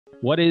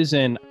What is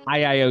an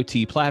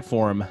IIoT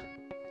platform?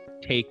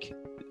 Take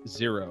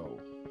 0.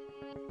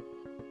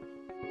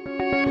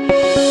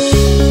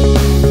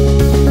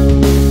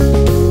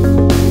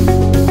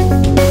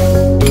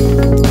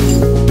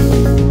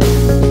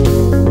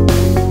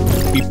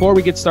 Before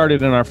we get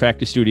started in our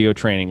Factory Studio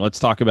training, let's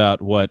talk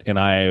about what an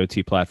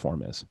IIoT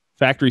platform is.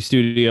 Factory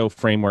Studio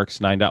FrameworX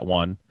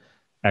 9.1,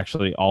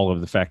 actually all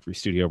of the Factory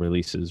Studio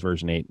releases,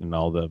 version 8 and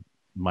all the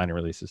minor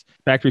releases.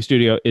 Factory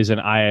Studio is an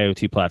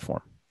IIoT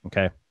platform,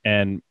 okay?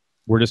 And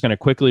we're just going to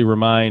quickly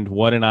remind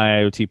what an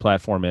IIoT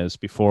platform is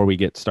before we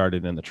get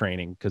started in the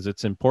training, because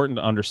it's important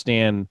to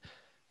understand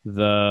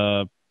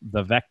the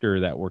vector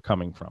that we're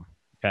coming from,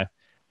 okay?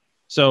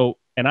 So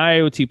an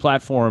IIoT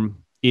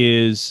platform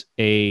is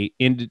a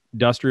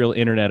industrial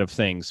Internet of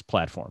Things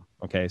platform,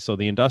 okay? So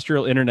the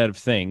industrial Internet of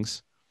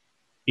Things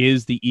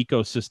is the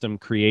ecosystem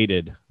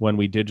created when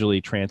we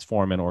digitally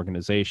transform an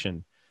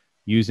organization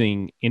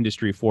using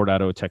Industry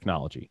 4.0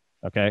 technology,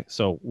 okay?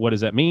 So what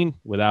does that mean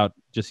without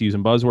just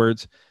using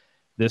buzzwords?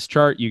 This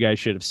chart you guys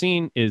should have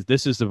seen is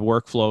this is the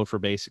workflow for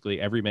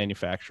basically every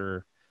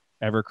manufacturer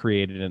ever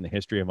created in the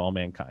history of all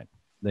mankind.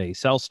 They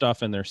sell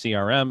stuff in their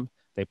CRM,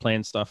 they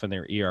plan stuff in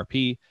their ERP,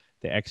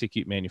 they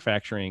execute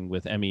manufacturing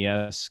with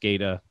MES,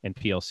 SCADA, and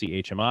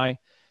PLC HMI.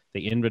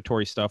 They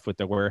inventory stuff with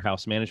their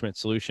warehouse management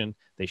solution.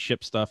 They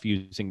ship stuff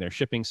using their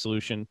shipping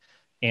solution,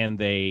 and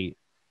they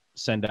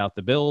send out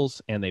the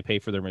bills and they pay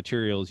for their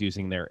materials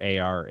using their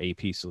AR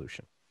AP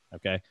solution.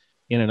 Okay.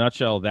 In a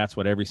nutshell, that's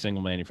what every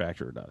single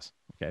manufacturer does.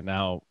 Okay.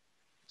 Now,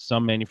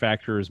 some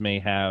manufacturers may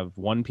have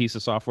one piece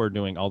of software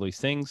doing all these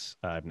things.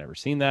 I've never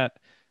seen that.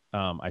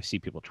 I see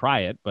people try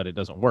it, but it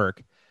doesn't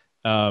work.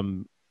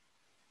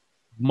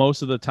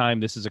 Most of the time,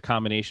 this is a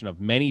combination of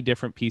many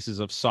different pieces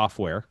of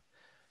software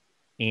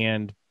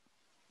and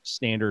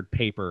standard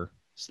paper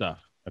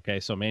stuff. Okay,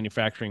 so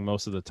manufacturing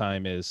most of the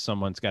time is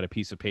someone's got a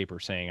piece of paper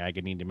saying, I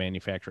need to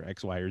manufacture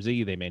X, Y, or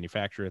Z. They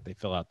manufacture it. They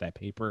fill out that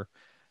paper.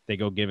 They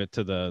go give it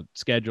to the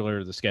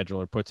scheduler. The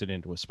scheduler puts it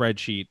into a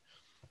spreadsheet.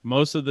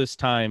 Most of this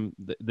time,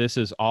 this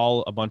is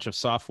all a bunch of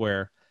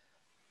software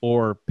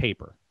or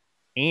paper,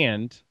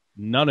 and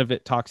none of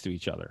it talks to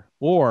each other.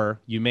 Or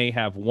you may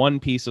have one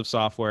piece of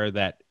software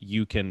that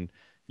you can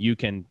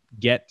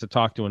get to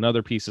talk to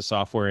another piece of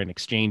software and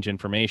exchange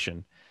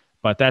information,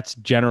 but that's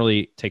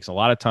generally takes a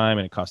lot of time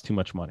and it costs too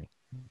much money.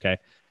 Okay.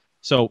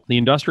 So the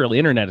industrial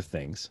Internet of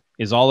Things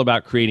is all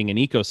about creating an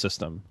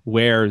ecosystem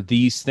where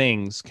these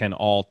things can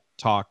all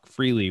talk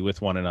freely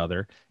with one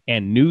another,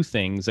 and new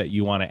things that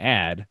you want to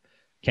add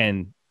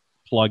can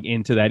plug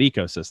into that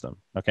ecosystem.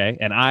 Okay.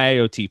 An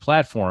IIoT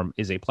platform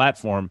is a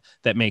platform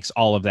that makes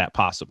all of that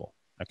possible.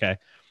 Okay.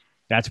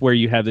 That's where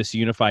you have this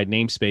unified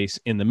namespace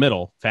in the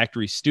middle.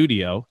 Factory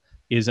Studio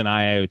is an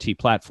IIoT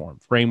platform.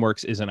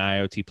 FrameworX is an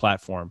IIoT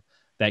platform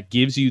that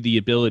gives you the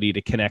ability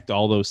to connect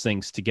all those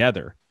things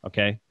together.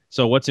 Okay.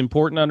 So what's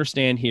important to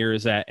understand here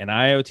is that an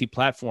IIoT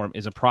platform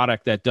is a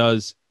product that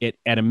does it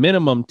at a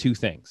minimum two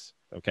things.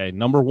 Okay.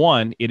 Number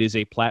one, it is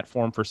a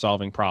platform for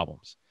solving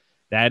problems.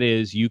 That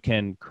is, you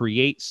can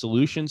create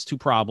solutions to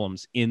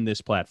problems in this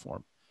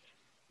platform.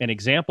 An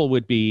example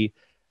would be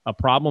a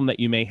problem that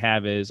you may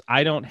have is,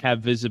 I don't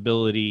have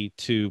visibility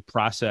to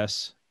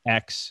process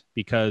X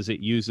because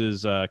it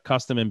uses a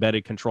custom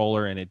embedded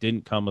controller and it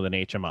didn't come with an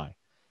HMI.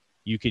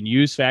 You can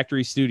use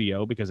Factory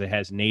Studio because it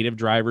has native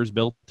drivers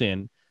built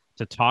in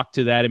to talk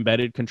to that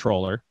embedded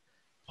controller,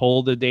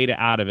 pull the data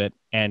out of it,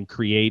 and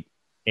create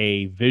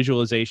a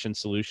visualization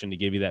solution to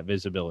give you that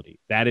visibility.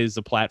 That is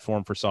the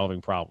platform for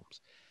solving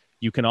problems.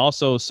 You can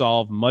also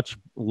solve much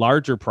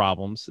larger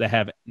problems that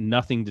have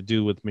nothing to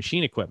do with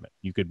machine equipment.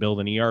 You could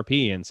build an ERP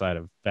inside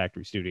of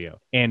Factory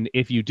Studio. And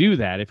if you do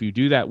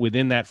that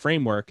within that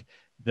framework,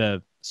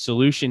 the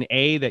solution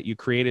A that you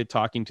created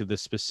talking to the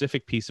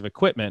specific piece of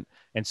equipment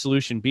and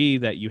solution B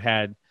that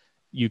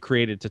you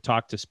created to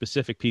talk to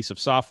specific piece of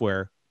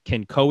software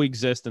can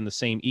coexist in the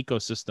same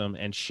ecosystem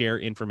and share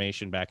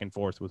information back and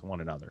forth with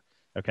one another.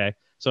 Okay.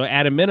 So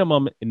at a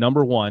minimum,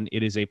 number one,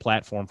 it is a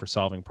platform for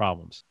solving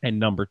problems. And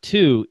number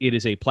two, it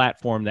is a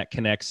platform that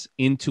connects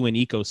into an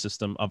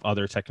ecosystem of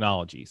other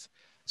technologies.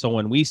 So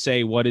when we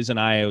say what is an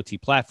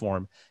IIoT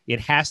platform, it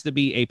has to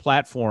be a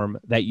platform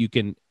that you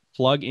can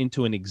plug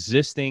into an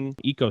existing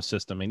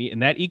ecosystem.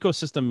 And that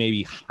ecosystem may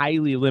be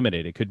highly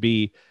limited. It could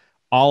be,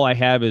 all I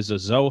have is a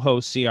Zoho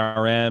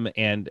CRM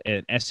and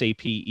an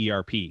SAP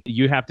ERP.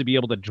 You have to be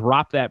able to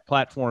drop that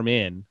platform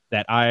in,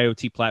 that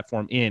IIoT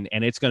platform in,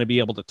 and it's going to be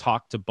able to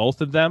talk to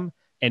both of them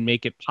and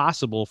make it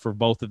possible for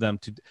both of them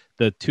to,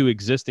 the two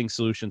existing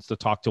solutions, to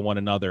talk to one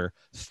another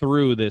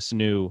through this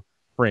new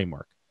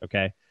framework.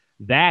 Okay.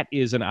 That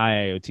is an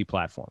IIoT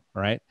platform.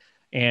 All right.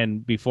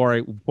 And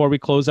before we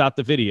close out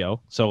the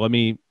video, so let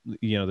me,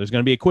 there's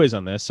going to be a quiz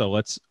on this. So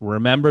let's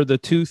remember the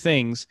two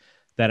things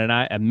that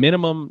the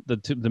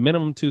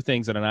minimum two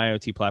things that an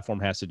IoT platform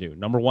has to do.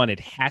 Number one,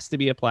 it has to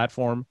be a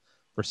platform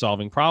for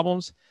solving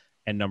problems.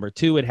 And number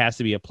two, it has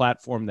to be a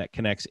platform that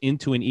connects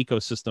into an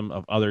ecosystem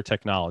of other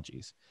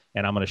technologies.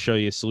 And I'm going to show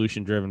you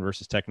solution driven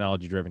versus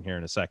technology driven here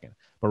in a second.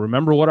 But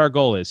remember what our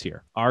goal is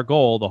here. Our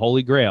goal, the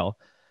holy grail,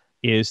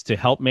 is to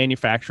help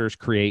manufacturers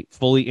create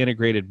fully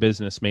integrated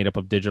business made up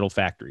of digital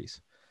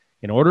factories.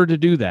 In order to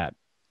do that,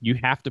 you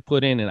have to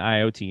put in an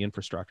IoT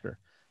infrastructure.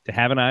 To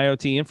have an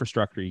IoT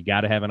infrastructure, you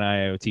got to have an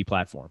IoT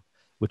platform,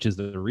 which is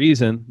the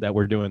reason that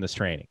we're doing this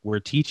training. We're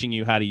teaching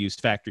you how to use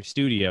Factory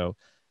Studio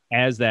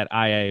as that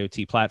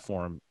IIoT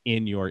platform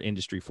in your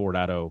Industry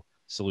 4.0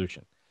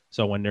 solution.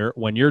 So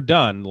when you're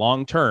done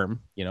long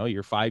term,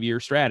 your 5-year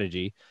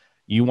strategy,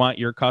 you want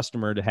your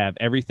customer to have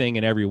everything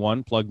and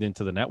everyone plugged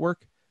into the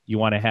network. You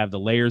want to have the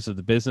layers of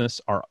the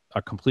business are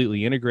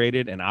completely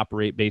integrated and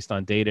operate based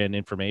on data and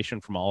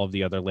information from all of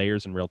the other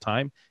layers in real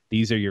time.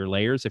 These are your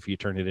layers if you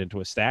turn it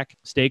into a stack.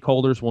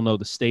 Stakeholders will know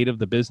the state of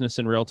the business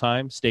in real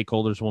time.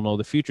 Stakeholders will know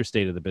the future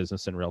state of the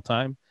business in real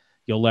time.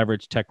 You'll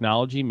leverage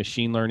technology,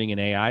 machine learning,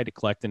 and AI to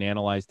collect and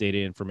analyze data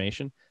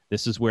information.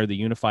 This is where the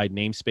unified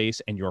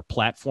namespace and your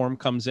platform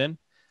comes in,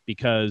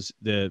 because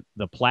the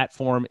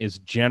platform is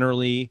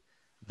generally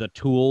the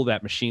tool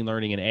that machine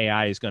learning and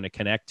AI is going to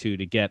connect to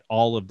get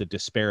all of the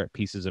disparate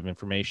pieces of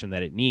information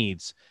that it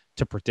needs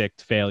to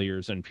predict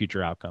failures and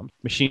future outcomes.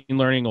 Machine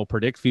learning will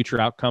predict future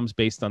outcomes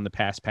based on the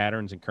past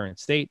patterns and current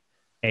state.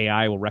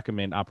 AI will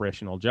recommend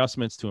operational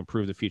adjustments to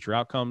improve the future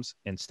outcomes,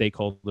 and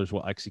stakeholders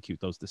will execute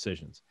those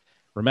decisions.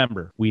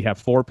 Remember, we have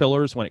 4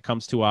 pillars when it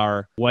comes to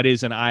our what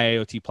is an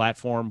IIoT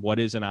platform, what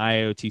is an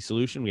IIoT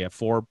solution. We have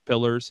 4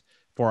 pillars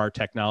for our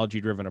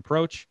technology-driven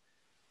approach.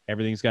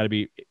 Everything's got to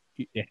be,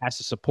 it has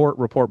to support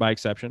report by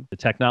exception. The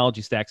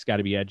technology stack's got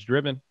to be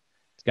edge-driven.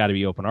 It's got to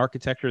be open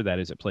architecture, that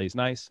is, it plays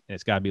nice, and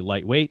it's got to be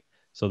lightweight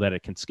so that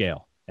it can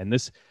scale. And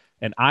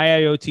an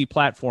IIoT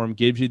platform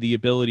gives you the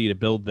ability to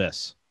build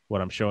this, what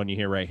I'm showing you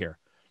here right here.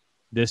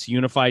 This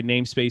unified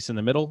namespace in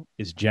the middle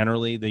is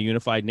generally the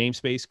unified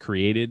namespace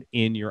created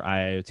in your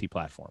IIoT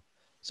platform.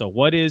 So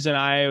what is an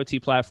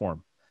IIoT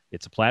platform?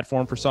 It's a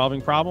platform for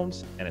solving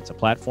problems, and it's a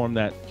platform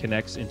that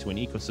connects into an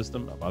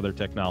ecosystem of other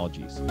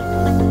technologies.